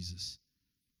 Lord Jesus."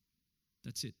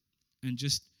 That's it. And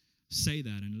just say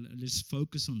that and let's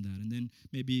focus on that. And then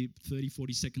maybe 30,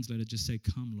 40 seconds later, just say,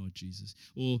 "Come, Lord Jesus."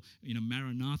 Or,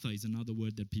 Maranatha is another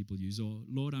word that people use. Or,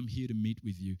 "Lord, I'm here to meet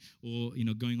with you." Or,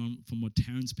 going on from what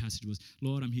Taryn's passage was,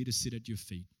 "Lord, I'm here to sit at your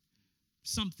feet."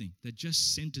 Something that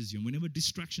just centers you. And whenever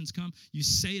distractions come, you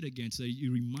say it again so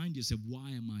you remind yourself,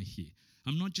 why am I here?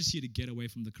 I'm not just here to get away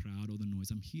from the crowd or the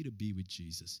noise. I'm here to be with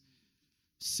Jesus.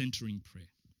 Centering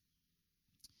prayer.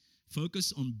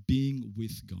 Focus on being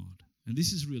with God. And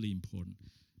this is really important.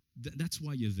 That's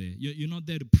why you're there. You're not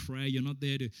there to pray. You're not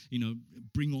there to,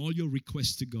 bring all your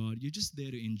requests to God. You're just there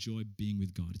to enjoy being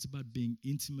with God. It's about being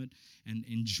intimate and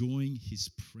enjoying His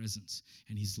presence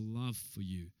and His love for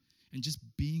you. And just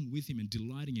being with Him and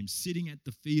delighting Him, sitting at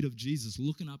the feet of Jesus,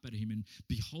 looking up at Him and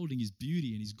beholding His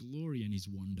beauty and His glory and His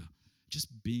wonder. Just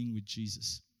being with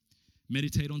Jesus.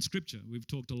 Meditate on Scripture. We've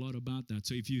talked a lot about that.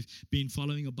 So if you've been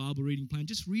following a Bible reading plan,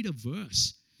 just read a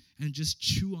verse. And just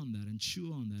chew on that and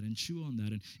chew on that and chew on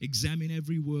that and examine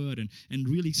every word and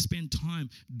really spend time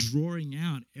drawing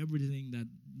out everything that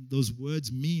those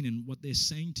words mean and what they're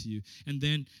saying to you. And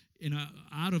then,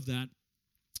 out of that,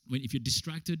 if you're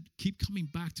distracted, keep coming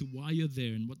back to why you're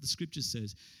there and what the Scripture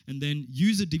says. And then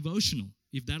use a devotional,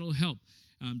 if that'll help,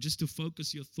 just to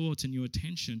focus your thoughts and your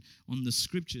attention on the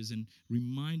Scriptures and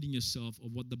reminding yourself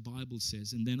of what the Bible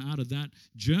says. And then out of that,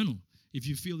 journal. if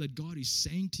you feel that God is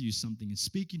saying to you something and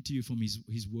speaking to you from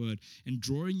His word and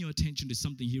drawing your attention to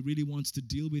something He really wants to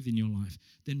deal with in your life,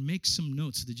 then make some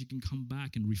notes so that you can come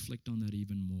back and reflect on that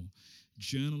even more.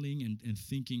 Journaling and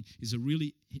thinking is a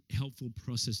really helpful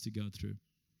process to go through.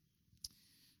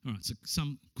 All right, so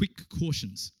some quick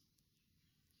cautions.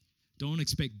 Don't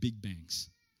expect big bangs.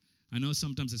 I know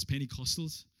sometimes as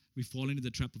Pentecostals, we fall into the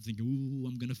trap of thinking, ooh,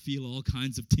 I'm going to feel all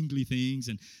kinds of tingly things,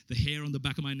 and the hair on the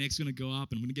back of my neck's going to go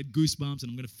up, and I'm going to get goosebumps, and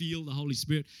I'm going to feel the Holy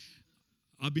Spirit.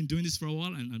 I've been doing this for a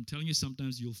while, and I'm telling you,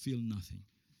 sometimes you'll feel nothing.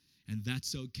 And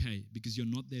that's okay, because you're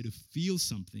not there to feel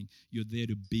something. You're there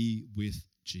to be with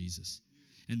Jesus.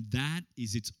 And that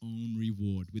is its own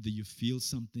reward, whether you feel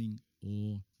something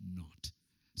or not.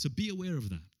 So be aware of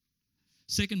that.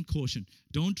 Second caution,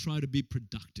 don't try to be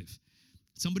productive.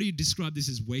 Somebody described this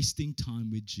as wasting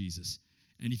time with Jesus.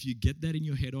 And if you get that in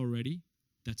your head already,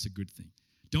 that's a good thing.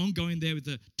 Don't go in there with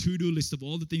a to-do list of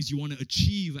all the things you want to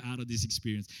achieve out of this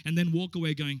experience and then walk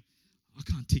away going, I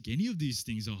can't tick any of these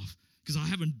things off because I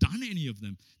haven't done any of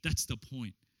them. That's the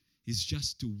point, is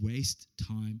just to waste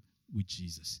time with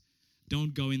Jesus.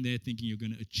 Don't go in there thinking you're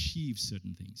going to achieve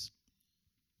certain things.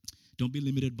 Don't be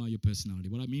limited by your personality.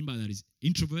 What I mean by that is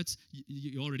introverts,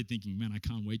 you're already thinking, man, I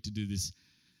can't wait to do this.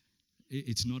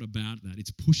 It's not about that.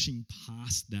 It's pushing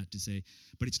past that to say,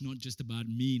 but it's not just about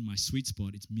me in my sweet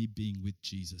spot. It's me being with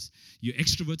Jesus. You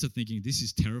extroverts are thinking, this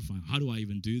is terrifying. How do I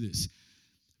even do this?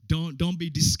 Don't be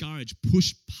discouraged.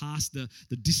 Push past the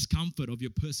discomfort of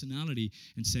your personality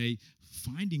and say,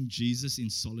 finding Jesus in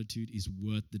solitude is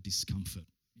worth the discomfort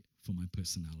for my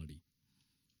personality.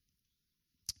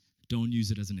 Don't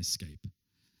use it as an escape.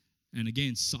 And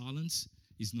again, silence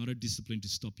is not a discipline to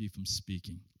stop you from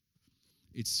speaking.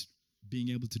 It's being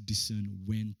able to discern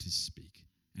when to speak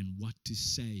and what to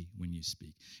say when you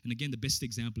speak. And again, the best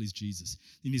example is Jesus.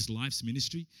 In his life's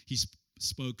ministry, he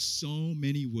spoke so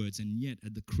many words, and yet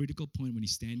at the critical point when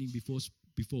he's standing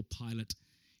before Pilate,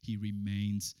 he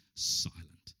remains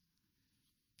silent.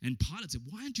 And Pilate said,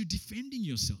 why aren't you defending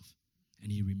yourself?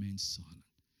 And he remains silent.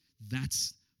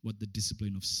 That's what the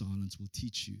discipline of silence will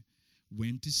teach you.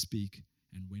 When to speak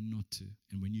and when not to.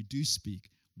 And when you do speak,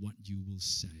 what you will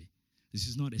say. This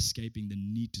is not escaping the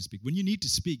need to speak. When you need to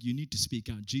speak, you need to speak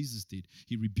out. Jesus did.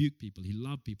 He rebuked people. He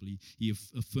loved people. He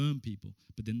affirmed people.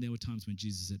 But then there were times when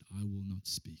Jesus said, I will not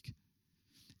speak.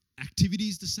 Activity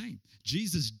is the same.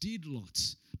 Jesus did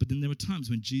lots. But then there were times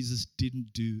when Jesus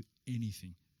didn't do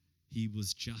anything. He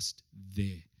was just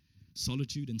there.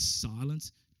 Solitude and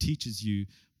silence teaches you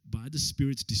by the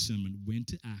Spirit's discernment when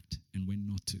to act and when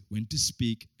not to. When to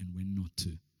speak and when not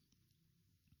to.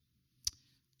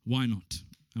 Why not?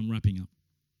 I'm wrapping up.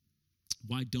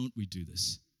 Why don't we do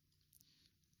this?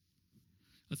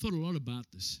 I thought a lot about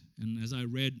this, and as I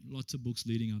read lots of books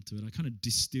leading up to it, I kind of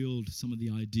distilled some of the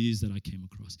ideas that I came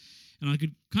across. And I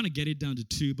could kind of get it down to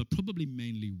two, but probably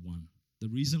mainly one. The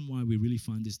reason why we really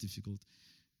find this difficult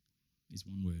is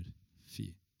one word: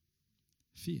 fear.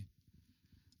 Fear.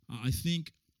 I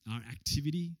think our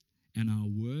activity and our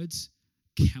words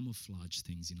camouflage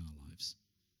things in our lives.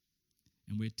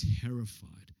 And we're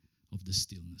terrified of the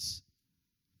stillness.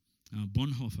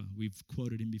 Bonhoeffer, we've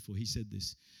quoted him before, he said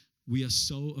this: we are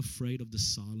so afraid of the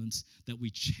silence that we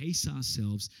chase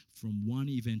ourselves from one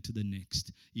event to the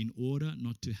next in order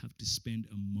not to have to spend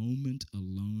a moment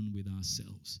alone with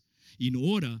ourselves, in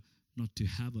order not to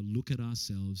have a look at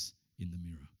ourselves in the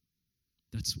mirror.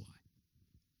 That's why.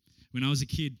 When I was a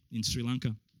kid in Sri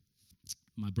Lanka,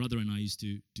 my brother and I used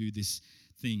to do this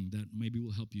thing that maybe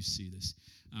will help you see this.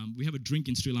 We have a drink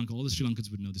in Sri Lanka. All the Sri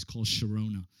Lankans would know this, called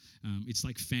Sharona. It's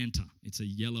like Fanta. It's a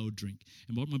yellow drink.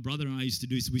 And what my brother and I used to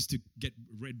do is we used to get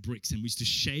red bricks, and we used to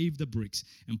shave the bricks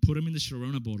and put them in the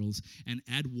Sharona bottles and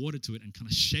add water to it and kind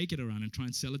of shake it around and try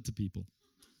and sell it to people.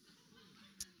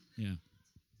 Yeah,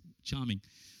 charming.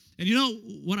 And you know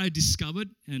what I discovered?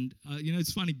 And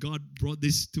it's funny, God brought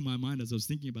this to my mind as I was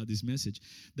thinking about this message,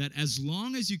 that as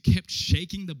long as you kept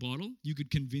shaking the bottle, you could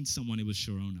convince someone it was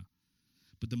Sharona.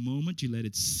 But the moment you let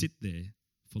it sit there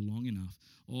for long enough,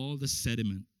 all the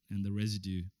sediment and the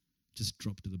residue just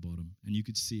dropped to the bottom, and you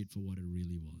could see it for what it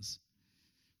really was.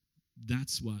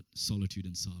 That's what solitude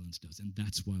and silence does, and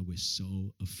that's why we're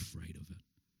so afraid of it.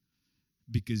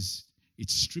 Because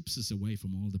it strips us away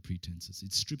from all the pretenses.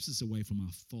 It strips us away from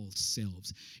our false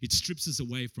selves. It strips us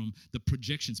away from the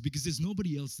projections, because there's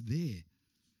nobody else there.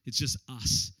 It's just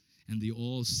us and the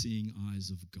all-seeing eyes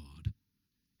of God.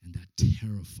 And that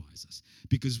terrifies us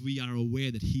because we are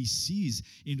aware that he sees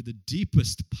into the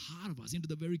deepest part of us, into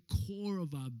the very core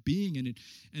of our being, and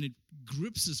it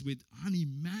grips us with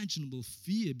unimaginable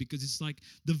fear because it's like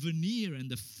the veneer and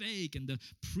the fake and the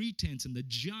pretense and the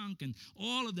junk and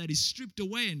all of that is stripped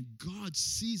away, and God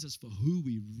sees us for who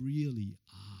we really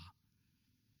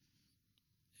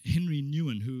are. Henry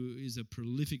Nouwen, who is a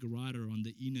prolific writer on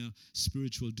the inner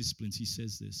spiritual disciplines, he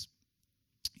says this: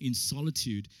 in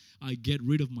solitude, I get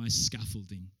rid of my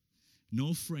scaffolding.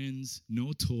 No friends,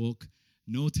 no talk,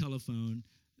 no telephone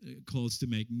calls to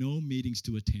make, no meetings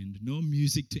to attend, no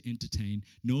music to entertain,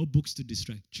 no books to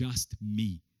distract, just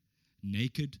me.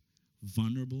 Naked,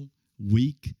 vulnerable,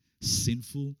 weak,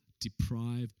 sinful,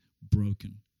 deprived,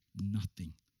 broken.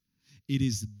 Nothing. It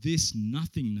is this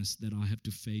nothingness that I have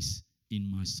to face in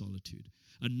my solitude.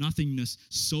 A nothingness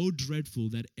so dreadful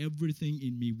that everything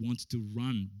in me wants to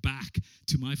run back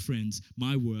to my friends,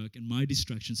 my work, and my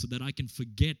distractions so that I can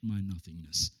forget my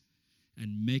nothingness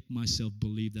and make myself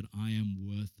believe that I am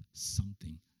worth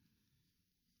something.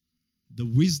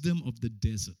 The wisdom of the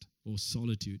desert or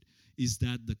solitude is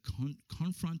that the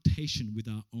confrontation with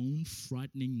our own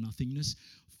frightening nothingness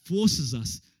forces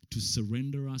us to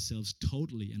surrender ourselves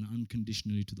totally and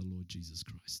unconditionally to the Lord Jesus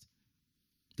Christ.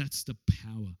 That's the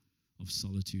power of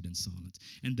solitude and silence.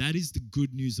 And that is the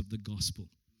good news of the gospel.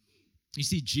 You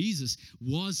see, Jesus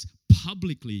was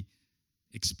publicly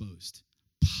exposed,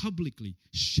 publicly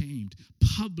shamed,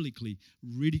 publicly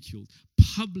ridiculed,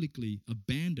 publicly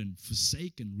abandoned,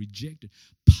 forsaken, rejected,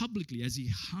 publicly as he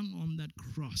hung on that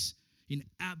cross in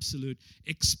absolute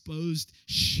exposed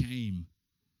shame.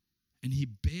 And he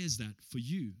bears that for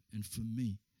you and for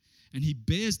me. And he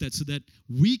bears that so that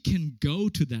we can go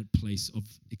to that place of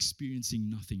experiencing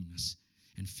nothingness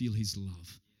and feel his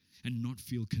love and not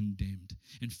feel condemned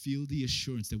and feel the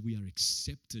assurance that we are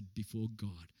accepted before God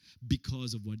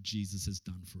because of what Jesus has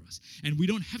done for us. And we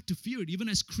don't have to fear it. Even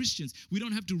as Christians, we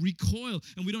don't have to recoil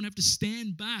and we don't have to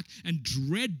stand back and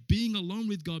dread being alone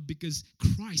with God because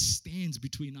Christ stands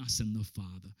between us and the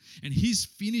Father. And his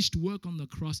finished work on the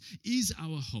cross is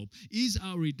our hope, is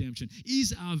our redemption,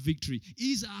 is our victory,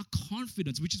 is our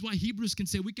confidence, which is why Hebrews can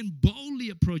say we can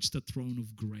boldly approach the throne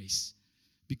of grace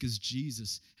because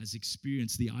Jesus has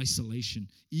experienced the isolation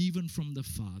even from the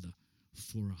Father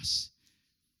for us.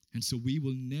 And so we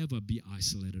will never be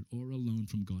isolated or alone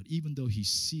from God, even though he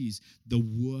sees the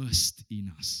worst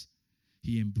in us.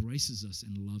 He embraces us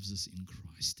and loves us in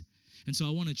Christ. And so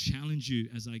I want to challenge you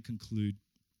as I conclude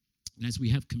and as we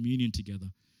have communion together,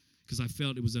 because I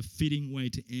felt it was a fitting way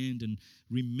to end and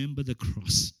remember the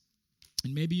cross.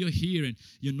 And maybe you're here and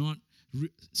you're not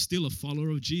still a follower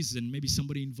of Jesus, and maybe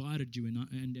somebody invited you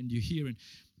and you're here, and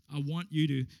I want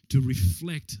you to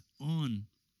reflect on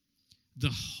the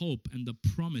hope and the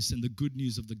promise and the good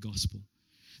news of the gospel,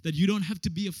 that you don't have to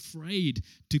be afraid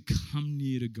to come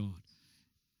near to God,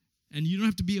 and you don't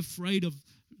have to be afraid of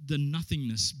the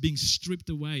nothingness being stripped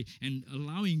away and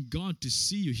allowing God to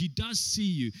see you. He does see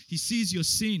you. He sees your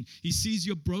sin. He sees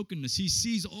your brokenness. He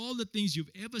sees all the things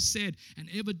you've ever said and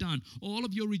ever done, all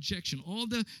of your rejection, all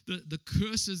the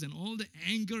curses and all the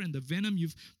anger and the venom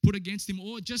you've put against him,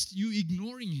 or just you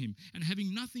ignoring him and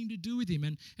having nothing to do with him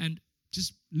and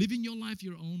just living your life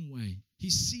your own way. He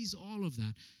sees all of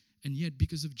that. And yet,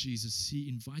 because of Jesus, he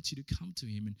invites you to come to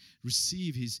him and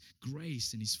receive his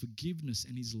grace and his forgiveness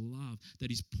and his love that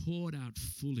is poured out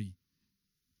fully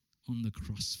on the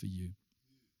cross for you.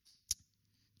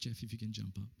 Jeff, if you can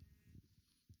jump up.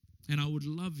 And I would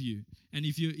love you. And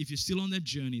if you're still on that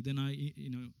journey, then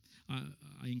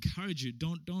I encourage you,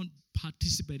 don't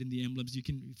participate in the emblems. You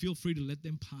can feel free to let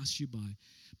them pass you by.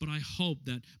 But I hope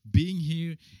that being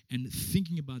here and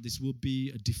thinking about this will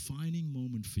be a defining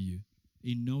moment for you,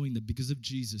 in knowing that because of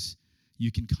Jesus,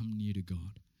 you can come near to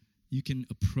God. You can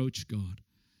approach God.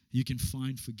 You can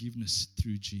find forgiveness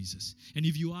through Jesus. And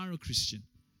if you are a Christian,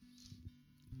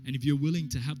 and if you're willing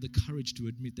to have the courage to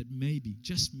admit that maybe,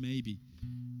 just maybe,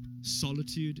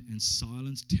 solitude and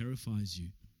silence terrifies you,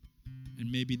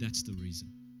 and maybe that's the reason.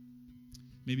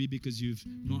 Maybe because you've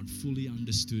not fully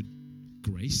understood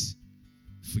grace,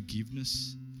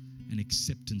 forgiveness, and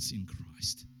acceptance in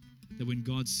Christ. That when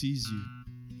God sees you,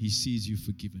 he sees you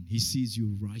forgiven. He sees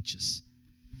you righteous.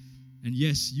 And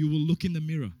yes, you will look in the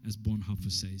mirror, as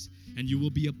Bonhoeffer says, and you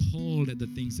will be appalled at the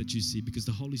things that you see, because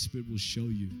the Holy Spirit will show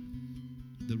you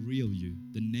the real you,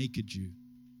 the naked you.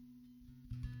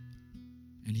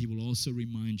 And he will also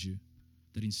remind you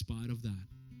that in spite of that,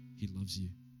 he loves you,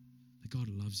 that God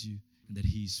loves you, and that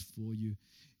he's for you.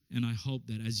 And I hope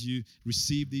that as you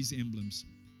receive these emblems,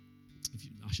 if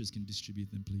you, ushers can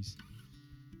distribute them, please.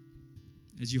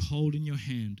 As you hold in your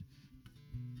hand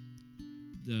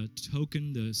the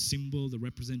token, the symbol, the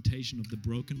representation of the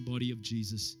broken body of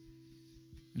Jesus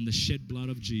and the shed blood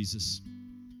of Jesus.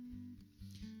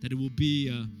 That it will be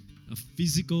a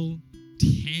physical,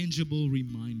 tangible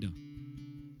reminder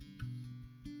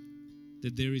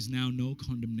that there is now no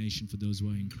condemnation for those who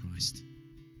are in Christ.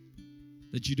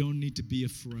 That you don't need to be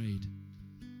afraid,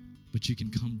 but you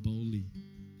can come boldly.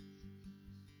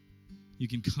 You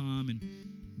can come and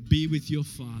be with your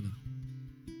Father.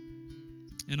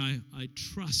 And I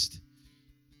trust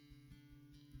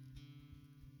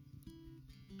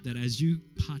that as you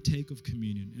partake of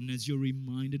communion and as you're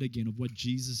reminded again of what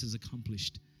Jesus has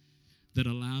accomplished that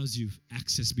allows you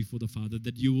access before the Father,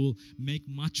 that you will make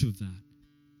much of that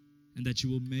and that you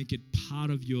will make it part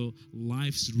of your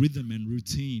life's rhythm and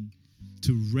routine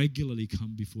to regularly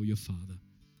come before your Father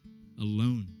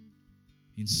alone,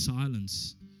 in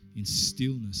silence, in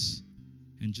stillness,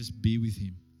 and just be with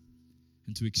Him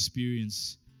and to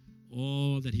experience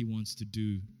all that He wants to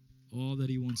do, all that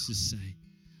He wants to say,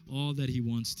 all that He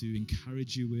wants to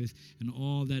encourage you with, and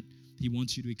all that He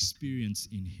wants you to experience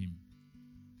in Him.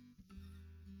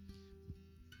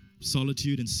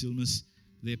 Solitude and stillness,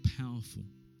 they're powerful.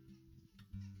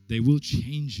 They will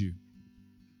change you.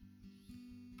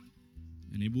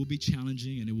 And it will be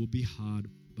challenging and it will be hard,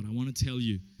 but I want to tell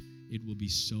you, it will be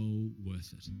so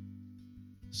worth it.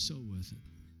 So worth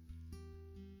it.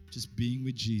 Just being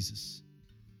with Jesus.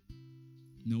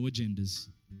 No agendas,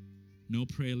 no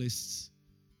prayer lists,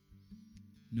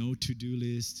 no to-do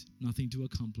list, nothing to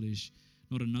accomplish,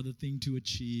 not another thing to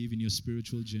achieve in your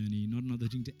spiritual journey, not another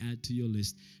thing to add to your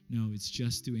list. No, it's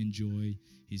just to enjoy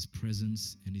His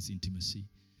presence and His intimacy.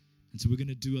 And so we're going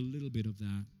to do a little bit of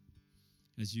that.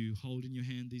 As you hold in your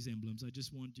hand these emblems, I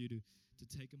just want you to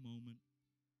take a moment.